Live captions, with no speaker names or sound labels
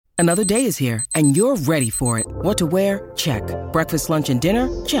Another day is here, and you're ready for it. What to wear? Check. Breakfast, lunch, and dinner?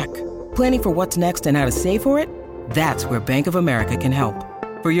 Check. Planning for what's next and how to save for it? That's where Bank of America can help.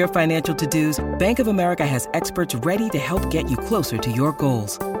 For your financial to-dos, Bank of America has experts ready to help get you closer to your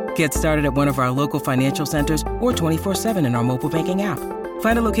goals. Get started at one of our local financial centers or 24/7 in our mobile banking app.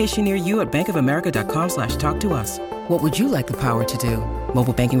 Find a location near you at bankofamerica.com/talktous. What would you like the power to do?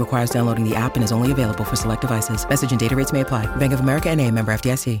 Mobile banking requires downloading the app and is only available for select devices. Message and data rates may apply. Bank of America N.A., member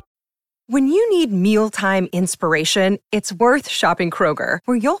FDIC. When you need mealtime inspiration, it's worth shopping Kroger,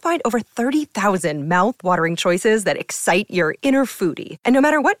 where you'll find over 30,000 mouth-watering choices that excite your inner foodie. And no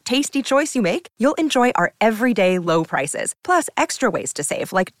matter what tasty choice you make, you'll enjoy our everyday low prices, plus extra ways to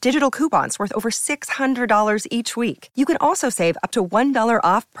save, like digital coupons worth over $600 each week. You can also save up to $1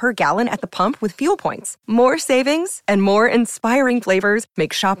 off per gallon at the pump with fuel points. More savings and more inspiring flavors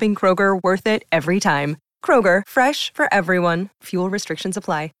make shopping Kroger worth it every time. Kroger, fresh for everyone. Fuel restrictions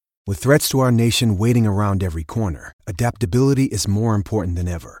apply. With threats to our nation waiting around every corner, adaptability is more important than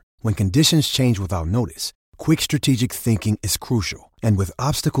ever. When conditions change without notice, quick strategic thinking is crucial. And with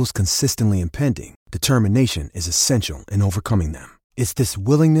obstacles consistently impending, determination is essential in overcoming them. It's this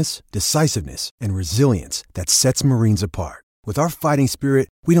willingness, decisiveness, and resilience that sets Marines apart. With our fighting spirit,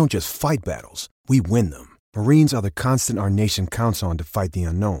 we don't just fight battles, we win them. Marines are the constant our nation counts on to fight the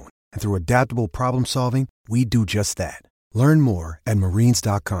unknown. And through adaptable problem solving, we do just that. Learn more at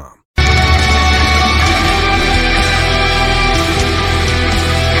marines.com.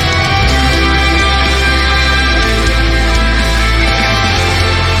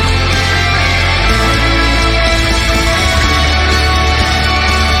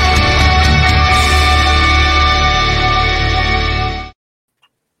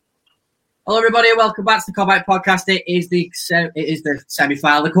 Hello, everybody. Welcome back to the Combat Podcast. It is the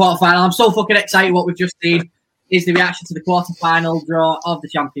semi-final, the quarter-final. I'm so fucking excited. What we've just seen is the reaction to the quarter-final draw of the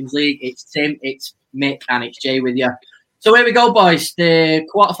Champions League. It's Tim, it's Mick, and it's Jay with you. So here we go, boys. The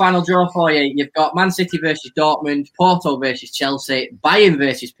quarter-final draw for you. You've got Man City versus Dortmund, Porto versus Chelsea, Bayern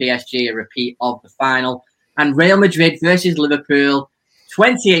versus PSG, a repeat of the final, and Real Madrid versus Liverpool,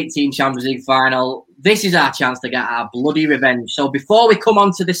 2018 Champions League final. This is our chance to get our bloody revenge. So before we come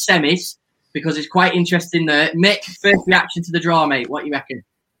on to the semis, because it's quite interesting there, Mick, first reaction to the draw, mate. What do you reckon?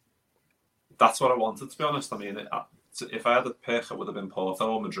 That's what I wanted, to be honest. I mean, if I had a pick, it would have been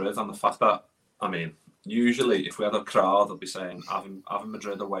Porto or Madrid. And the fact that, I mean, usually if we had a crowd, I'd be saying having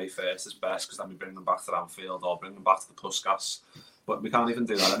Madrid away first is best because then we bring them back to Anfield or bring them back to the Puskas. But we can't even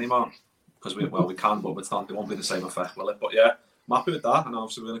do that anymore because we can, but it won't be the same effect, will it? But yeah, I'm happy with that. And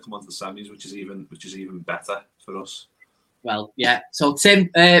obviously we're going to come on to the semis, which is even better for us. Well, yeah. So Tim,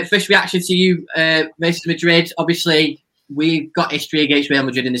 first reaction to you versus Madrid. Obviously, we've got history against Real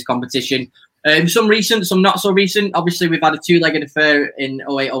Madrid in this competition. Some recent, some not so recent. Obviously, we've had a two-legged affair in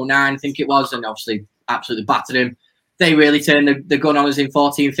 08-09, I think it was, and obviously absolutely battered him. They really turned the gun on us in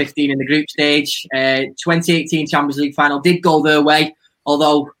 14-15 in the group stage. 2018 Champions League final did go their way,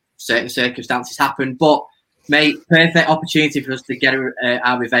 although certain circumstances happened. But, mate, perfect opportunity for us to get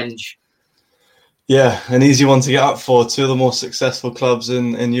our revenge. Yeah, an easy one to get up for. Two of the more successful clubs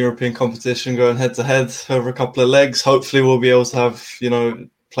in European competition going head-to-head over a couple of legs. Hopefully we'll be able to have,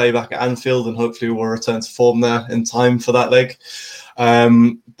 play back at Anfield and hopefully we'll return to form there in time for that leg.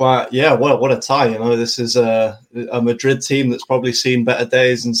 But yeah, what a tie. This is a Madrid team that's probably seen better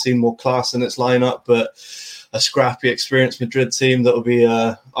days and seen more class in its lineup, but a scrappy, experienced Madrid team that will be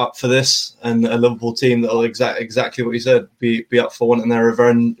up for this, and a Liverpool team that will exactly what you said, be up for wanting their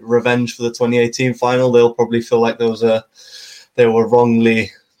revenge for the 2018 final. They'll probably feel like they were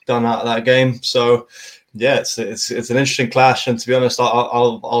wrongly done out of that game. So yeah, it's an interesting clash. And to be honest,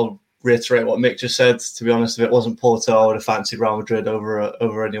 I'll reiterate what Mick just said. To be honest, if it wasn't Porto, I would have fancied Real Madrid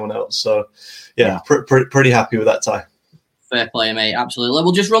over anyone else. So yeah. Pretty happy with that tie. Fair play, mate. Absolutely.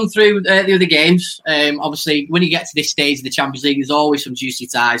 We'll just run through the other games. Obviously, when you get to this stage of the Champions League, there's always some juicy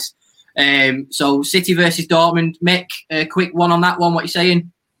ties. So, City versus Dortmund. Mick, a quick one on that one. What are you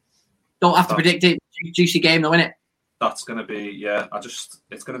saying? Don't have to predict it. Juicy game, though, isn't it? That's going to be, yeah.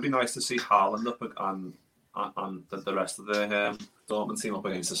 It's going to be nice to see Haaland up and the rest of the Dortmund team up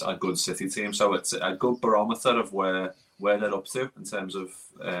against a good City team. So it's a good barometer of where they're up to in terms of,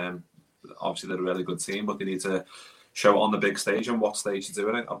 obviously, they're a really good team, but they need to show it on the big stage, and what stage they're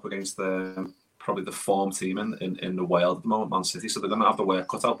doing it up against probably the form team in the world at the moment, Man City. So they're going to have the work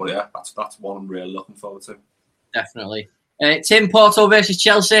cut out. But yeah, that's one I'm really looking forward to. Definitely. Tim, Porto versus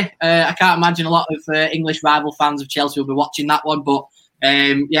Chelsea. I can't imagine a lot of English rival fans of Chelsea will be watching that one. But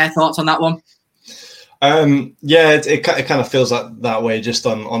yeah, thoughts on that one? It kind of feels that way just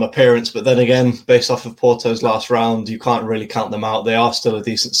on appearance, but then again, based off of Porto's last round, you can't really count them out. They are still a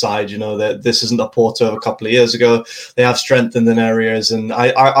decent side. This isn't a Porto of a couple of years ago. They have strengthened in areas, and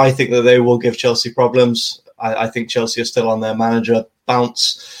I think that they will give Chelsea problems. I think Chelsea are still on their manager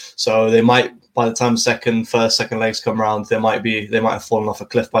bounce, so they might, by the time second legs come around, they might have fallen off a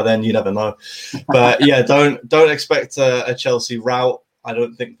cliff by then. You never know. But yeah, don't expect a Chelsea rout. I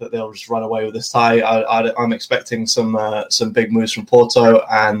don't think that they'll just run away with this tie. I'm expecting some big moves from Porto,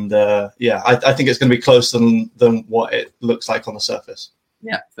 and I think it's going to be closer than what it looks like on the surface.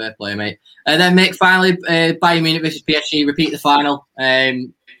 Yeah, fair play, mate. And then, Mick, finally, Bayern Munich versus PSG, repeat the final.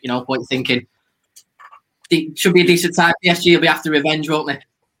 What you're thinking? It should be a decent tie. PSG will be after revenge, won't they?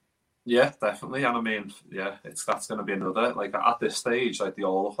 Yeah, definitely. And I mean, that's going to be another, like, at this stage, like, they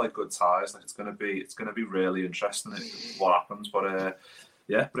all look like good ties. Like, it's going to be really interesting what happens. But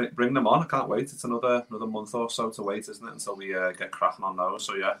bring them on. I can't wait. It's another month or so to wait, isn't it, until we get cracking on those.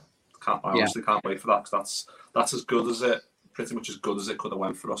 So I honestly can't wait for that, because that's pretty much as good as it could have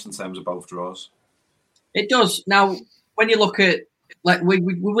went for us in terms of both draws. It does. Now, when you look at, like, we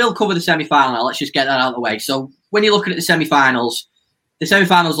will cover the semi-final now. Let's just get that out of the way. So when you're looking at the semi-finals, the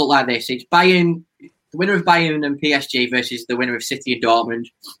semi-finals look like this. It's Bayern, the winner of Bayern and PSG versus the winner of City and Dortmund,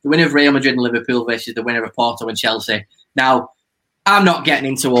 the winner of Real Madrid and Liverpool versus the winner of Porto and Chelsea. Now, I'm not getting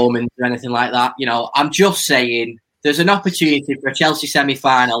into omens or anything like that. I'm just saying there's an opportunity for a Chelsea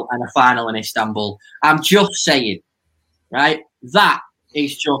semi-final and a final in Istanbul. I'm just saying, right? That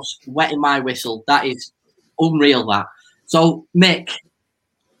is just wetting my whistle. That is unreal, that. So, Mick,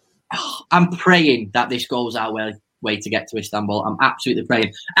 I'm praying that this goes our way to get to Istanbul. I'm absolutely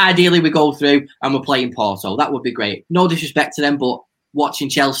praying. Ideally, we go through and we're playing Porto. That would be great. No disrespect to them, but watching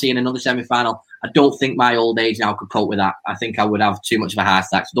Chelsea in another semi-final, I don't think my old age now could cope with that. I think I would have too much of a heart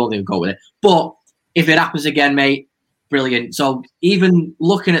attack, so don't think I could cope with it. But if it happens again, mate, brilliant. So even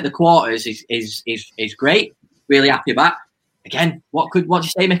looking at the quarters is great. Really happy about. Again, what do you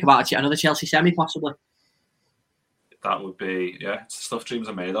say, Mick, about another Chelsea semi, possibly? That would be, it's the stuff dreams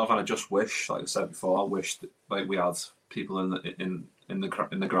are made of, and I just wish, like I said before, I wish that, like, we had people in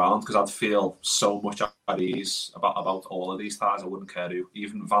the ground, because I'd feel so much at ease about all of these ties. I wouldn't care who,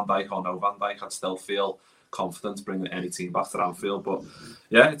 even Van Dijk or no Van Dijk, I'd still feel confident bringing any team back to Anfield. But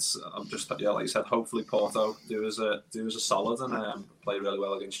I'm just like you said, hopefully Porto do us a solid and play really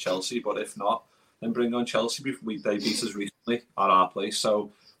well against Chelsea. But if not, then bring on Chelsea. They beat us recently at our place,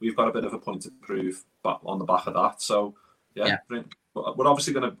 so we've got a bit of a point to prove on the back of that. So, we're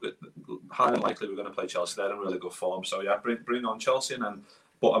obviously going to, highly likely, we're going to play Chelsea. They're in really good form. So, bring on Chelsea.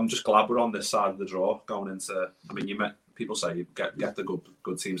 But I'm just glad we're on this side of the draw going into, I mean, people say you get the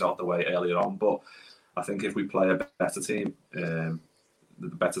good teams out the way earlier on. But I think if we play a better team, the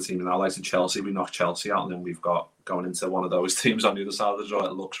better team in our lives in Chelsea, we knock Chelsea out, and then we've got going into one of those teams on the other side of the draw.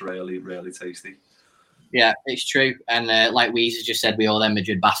 It looks really, really tasty. Yeah, it's true. And like Weez just said, we owe them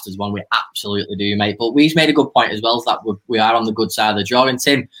Madrid bastards one. We absolutely do, mate. But Weez made a good point as well, is that we are on the good side of the draw. And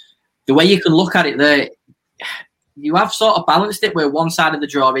Tim, the way you can look at it there, you have sort of balanced it where one side of the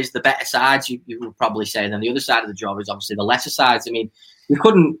draw is the better sides, you would probably say, and then the other side of the draw is obviously the lesser sides. I mean, you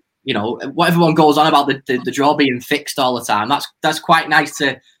couldn't, what everyone goes on about the draw being fixed all the time, that's quite nice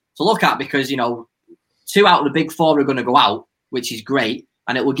to look at, because, 2 out of the big 4 are going to go out, which is great.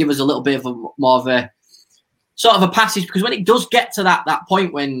 And it will give us a little bit of more of a sort of a passage, because when it does get to that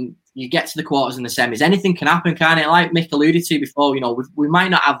point when you get to the quarters and the semis, anything can happen, can't it? Like Mick alluded to before, we might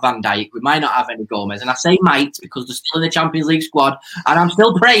not have Van Dijk, we might not have any Gomez, and I say might because they're still in the Champions League squad, and I'm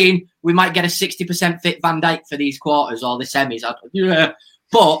still praying we might get a 60% fit Van Dijk for these quarters or the semis.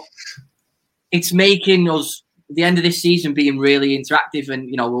 But it's making us, the end of this season, being really interactive, and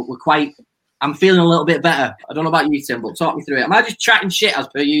we're quite. I'm feeling a little bit better. I don't know about you, Tim, but talk me through it. Am I just chatting shit as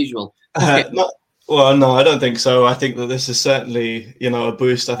per usual? Well, no, I don't think so. I think that this is certainly, a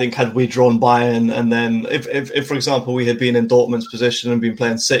boost. I think had we drawn Bayern, and then if for example, we had been in Dortmund's position and been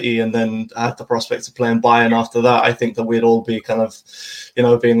playing City, and then had the prospect of playing Bayern after that, I think that we'd all be kind of,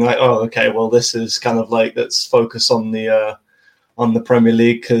 being like, oh, okay, well, this is kind of like, let's focus on the Premier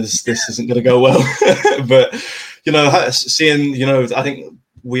League, because this isn't going to go well. But, seeing, I think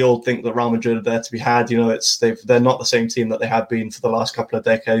we all think that Real Madrid are there to be had. They're not the same team that they have been for the last couple of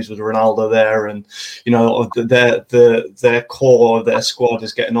decades with Ronaldo there, and their core, their squad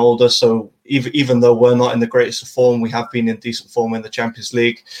is getting older. So even though we're not in the greatest of form, we have been in decent form in the Champions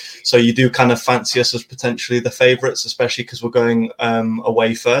League. So you do kind of fancy us as potentially the favourites, especially because we're going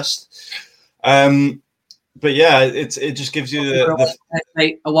away first. But yeah, it just gives you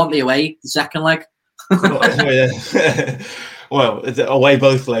I want the away, the second leg. Yeah. well, away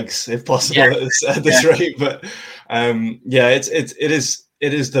both legs if possible at this rate. But it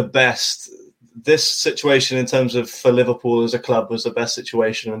is the best. This situation in terms of for Liverpool as a club was the best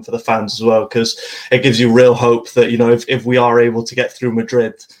situation, and for the fans as well, because it gives you real hope that, you know, if we are able to get through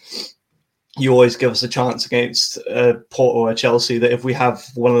Madrid, you always give us a chance against Porto or Chelsea, that if we have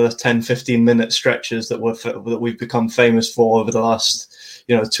one of the 10-15 minute stretches that we've become famous for over the last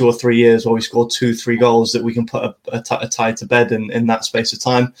 2 or 3 years, where we scored 2-3 goals, that we can put a tie to bed in that space of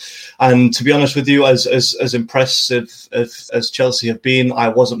time. And to be honest with you, as impressive as Chelsea have been, I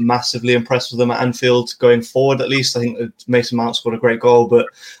wasn't massively impressed with them at Anfield going forward. At least I think Mason Mount scored a great goal, but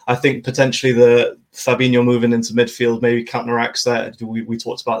I think potentially the Fabinho moving into midfield maybe counteracts that. We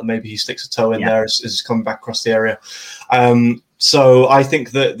talked about that maybe he sticks a toe in there as coming back across the area. So I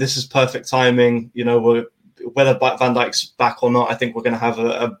think that this is perfect timing. Whether Van Dijk's back or not, I think we're going to have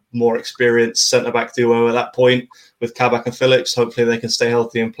a more experienced centre-back duo at that point with Kabak and Felix. Hopefully they can stay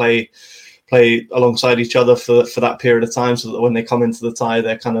healthy and play alongside each other for that period of time, so that when they come into the tie,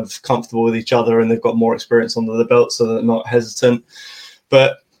 they're kind of comfortable with each other and they've got more experience under the belt, so they're not hesitant.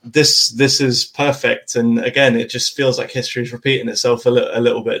 But this is perfect. And again, it just feels like history is repeating itself a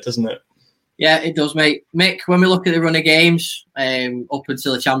little bit, doesn't it? Yeah, it does, mate. Mick, when we look at the run of games up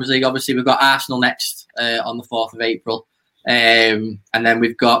until the Champions League, obviously we've got Arsenal next on the 4th of April. And then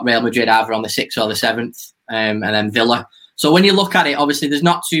we've got Real Madrid either on the 6th or the 7th, and then Villa. So when you look at it, obviously there's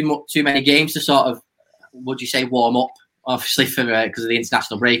not too many games to sort of, would you say, warm up, obviously, for because of the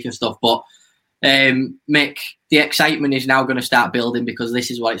international break and stuff. But Mick, the excitement is now going to start building, because this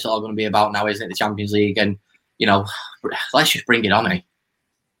is what it's all going to be about now, isn't it? The Champions League. And, let's just bring it on, eh?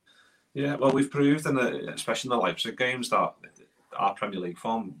 Yeah, well, we've proved, especially in the Leipzig games, that our Premier League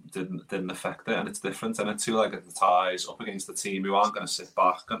form didn't affect it, and it's different. And it's two-legged ties up against the team who aren't going to sit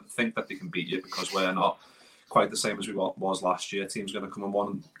back and think that they can beat you, because we're not quite the same as we was last year. Teams going to come and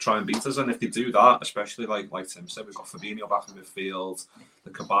want and try and beat us, and if they do that, especially like Tim said, we've got Fabinho back in midfield. The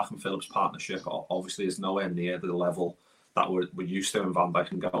Kabak and Phillips partnership obviously is nowhere near the level that we're used to in Van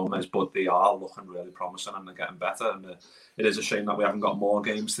Dijk and Gomez, but they are looking really promising and they're getting better. And it is a shame that we haven't got more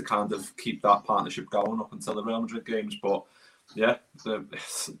games to kind of keep that partnership going up until the Real Madrid games. But yeah,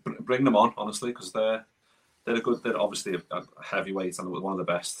 bring them on, honestly, because they're obviously a heavyweight and one of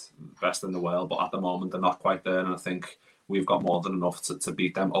the best in the world. But at the moment, they're not quite there, and I think we've got more than enough to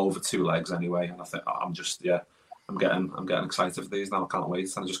beat them over 2 legs anyway. And I think I'm getting excited for these now. I can't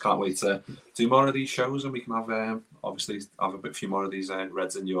wait, and I just can't wait to do more of these shows, and we can have obviously have a few more of these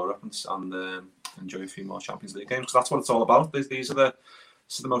Reds in Europe and enjoy a few more Champions League games, because that's what it's all about. These are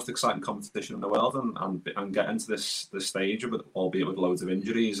the most exciting competition in the world, and getting to this stage, albeit with loads of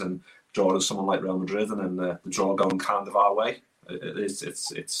injuries, and drawing someone like Real Madrid, and then the draw going kind of our way.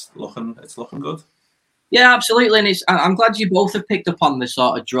 It's looking good. Yeah, absolutely, and I'm glad you both have picked up on the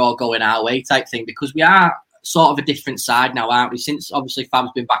sort of draw going our way type thing, because we are sort of a different side now, aren't we? Since obviously Fab's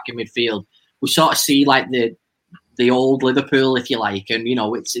been back in midfield, we sort of see like the old Liverpool, if you like, and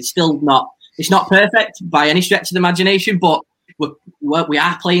it's still not perfect by any stretch of the imagination, but we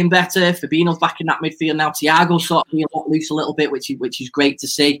are playing better. Fabinho's back in that midfield now. Thiago's sort of being let loose a little bit, which is great to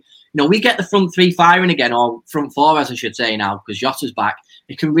see. We get the front three firing again, or front four, as I should say now, because Jota's back.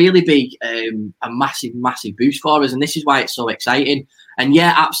 It can really be a massive, massive boost for us, and this is why it's so exciting. And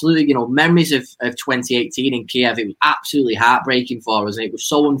yeah, absolutely, memories of 2018 in Kiev, it was absolutely heartbreaking for us, and it was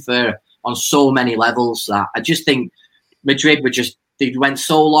so unfair on so many levels that I just think Madrid they went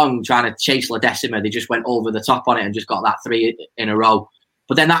so long trying to chase La Decima, they just went over the top on it and just got that 3 in a row.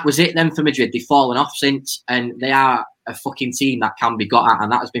 But then that was it then for Madrid. They've fallen off since, and they are a fucking team that can be got at,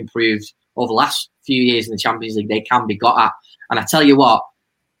 and that has been proved over the last few years in the Champions League. They can be got at. And I tell you what,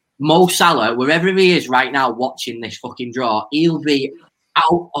 Mo Salah, wherever he is right now watching this fucking draw, he'll be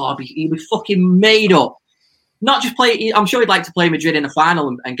out, or he'll be fucking made up. Not just play, I'm sure he'd like to play Madrid in a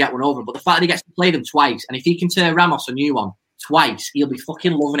final and get one over, but the fact that he gets to play them twice, and if he can turn Ramos a new one twice, he'll be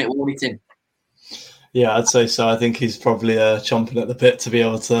fucking loving it, won't he, Tim? Yeah, I'd say so. I think he's probably chomping at the bit to be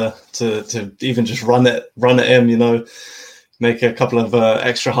able to even just run at him, make a couple of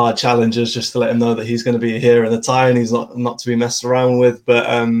extra hard challenges just to let him know that he's going to be here in the tie and he's not to be messed around with. But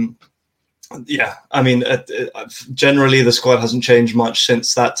yeah, I mean, generally the squad hasn't changed much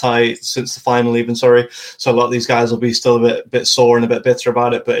since that tie, since the final even, sorry. So a lot of these guys will be still a bit sore and a bit bitter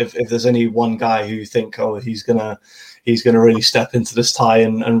about it. But if there's any one guy who you think, he's gonna really step into this tie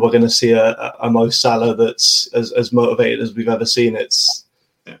and we're going to see a Mo Salah that's as motivated as we've ever seen, it's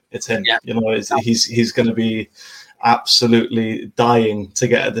him. Yeah. He's going to be absolutely dying to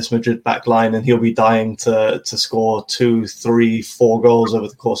get at this Madrid back line, and he'll be dying to score 2, 3, 4 goals over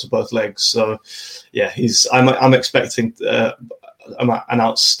the course of both legs. So, yeah, I'm expecting an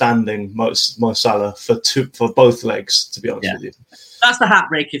outstanding Mo Salah for both legs, to be honest with you. That's the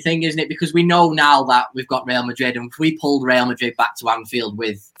heartbreaking thing, isn't it? Because we know now that we've got Real Madrid, and if we pulled Real Madrid back to Anfield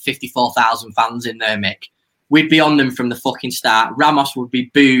with 54,000 fans in there, Mick, we'd be on them from the fucking start. Ramos would be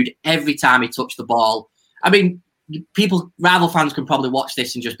booed every time he touched the ball. I mean, rival fans can probably watch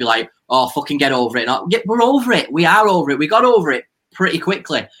this and just be like, oh, fucking get over it. No, we're over it. We are over it. We got over it pretty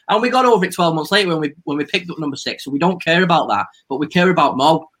quickly. And we got over it 12 months later when we picked up number 6. So we don't care about that. But we care about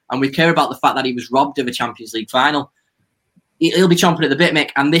Mo, and we care about the fact that he was robbed of a Champions League final. He'll be chomping at the bit,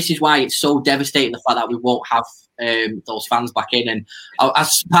 Mick, and this is why it's so devastating, the fact that we won't have those fans back in. And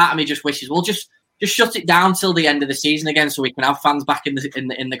as part of me just wishes, we'll just shut it down till the end of the season again, so we can have fans back in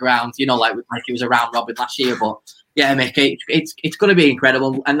the ground. You know, like it was a round robin last year. But yeah, Mick, it's going to be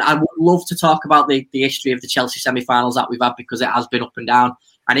incredible, and I would love to talk about the history of the Chelsea semi-finals that we've had, because it has been up and down.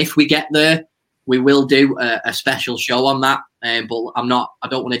 And if we get there, we will do a special show on that. But I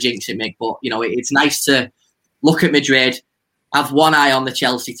don't want to jinx it, Mick. But you know, it's nice to look at Madrid, have one eye on the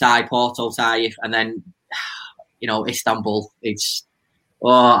Chelsea tie, Porto tie, and then, you know, Istanbul.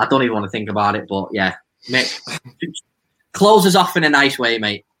 I don't even want to think about it, but yeah, Mick, close us off in a nice way,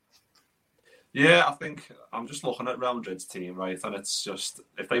 mate. Yeah, I think I'm just looking at Real Madrid's team, right, and it's just,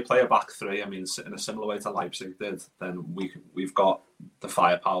 if they play a back three, I mean, in a similar way to Leipzig did, then we've got the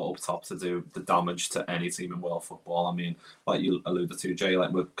firepower up top to do the damage to any team in world football. I mean, like you alluded to, Jay,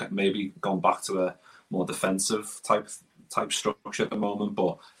 like we're maybe going back to a more defensive type structure at the moment,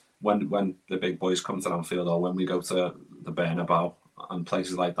 but when the big boys come to Anfield, or when we go to the Bernabeu and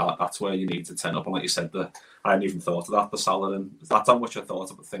places like that, that's where you need to turn up. And like you said, I hadn't even thought of that, the Salah, and that's how much I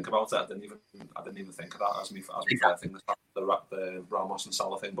think about it. I didn't even think of that as me fair thing, the Ramos and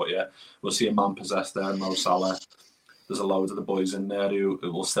Salah thing. But yeah, we'll see a man possessed there, Mo Salah. There's a load of the boys in there who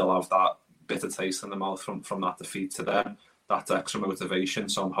will still have that bitter taste in the mouth from that defeat to them, that extra motivation.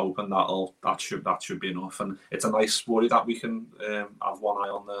 So I'm hoping that should be enough. And it's a nice worry that we can have one eye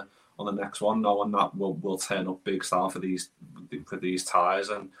on the next one, knowing that we'll turn up big style for these ties.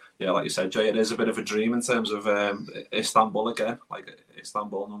 And yeah, like you said, Jay, it is a bit of a dream in terms of Istanbul again, like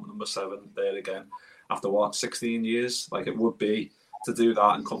Istanbul number 7 there again after 16 years. Like, it would be to do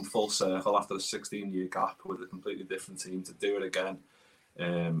that and come full circle after a 16-year gap with a completely different team, to do it again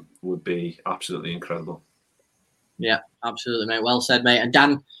would be absolutely incredible. Yeah, absolutely, mate. Well said, mate. And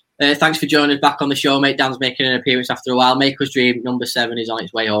Dan, thanks for joining us back on the show, mate. Dan's making an appearance after a while. Make us dream. Number 7 is on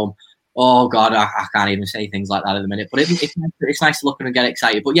its way home. Oh, God, I can't even say things like that at the minute. But it's nice to look and get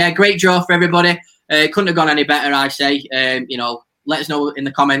excited. But, yeah, great draw for everybody. Couldn't have gone any better, I say. Let us know in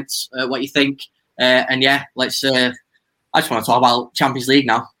the comments what you think. And, yeah, let's... I just want to talk about Champions League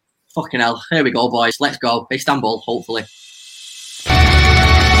now. Fucking hell. Here we go, boys. Let's go. Istanbul, hopefully.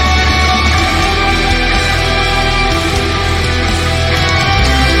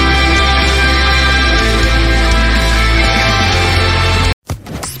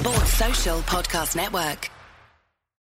 Social Podcast Network.